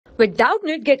With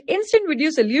Doubtnut, get instant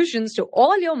video solutions to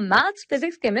all your maths,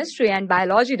 physics, chemistry, and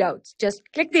biology doubts. Just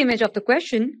click the image of the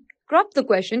question, crop the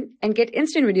question, and get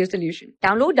instant video solution.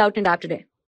 Download Doubtnut app today.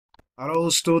 Hello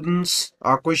students,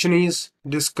 our question is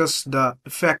discuss the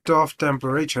effect of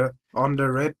temperature on the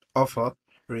rate of a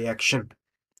reaction.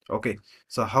 Okay,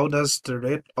 so how does the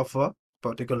rate of a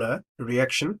particular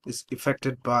reaction is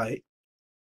affected by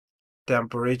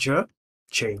temperature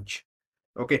change?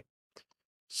 Okay,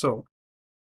 so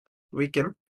we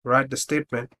can write the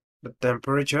statement the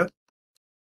temperature,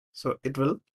 so it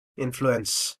will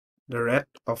influence the rate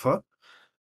of a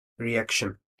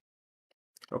reaction.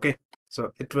 Okay,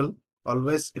 so it will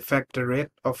always affect the rate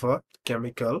of a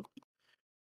chemical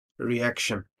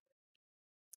reaction.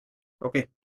 Okay,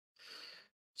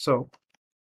 so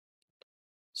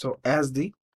as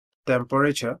the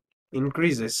temperature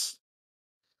increases,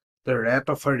 the rate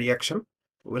of a reaction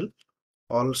will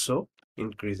also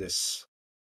increases.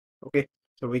 Okay,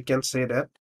 so we can say that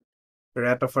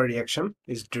rate of a reaction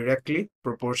is directly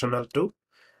proportional to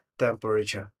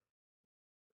temperature.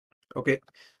 Okay,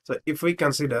 so if we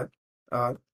consider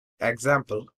an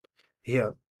example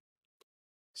here,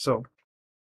 so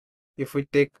if we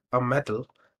take a metal,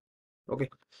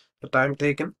 okay, the time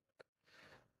taken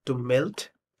to melt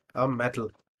a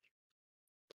metal,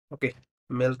 okay,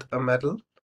 melt a metal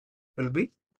will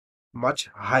be much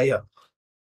higher.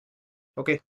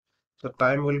 Okay, so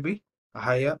time will be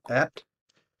higher at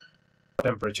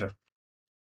temperature.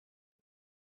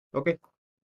 Okay,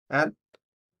 and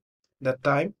the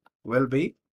time will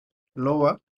be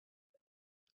lower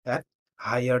at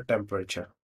higher temperature.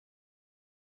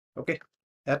 Okay,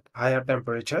 at higher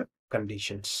temperature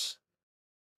conditions.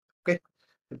 Okay,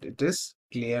 it is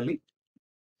clearly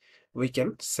we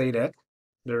can say that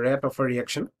the rate of a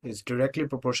reaction is directly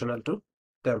proportional to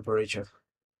temperature.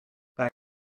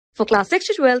 For class 6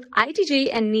 to 12, IIT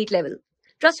JEE and NEET level.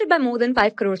 Trusted by more than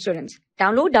 5 crore students.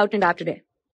 Download Doubtnut app today.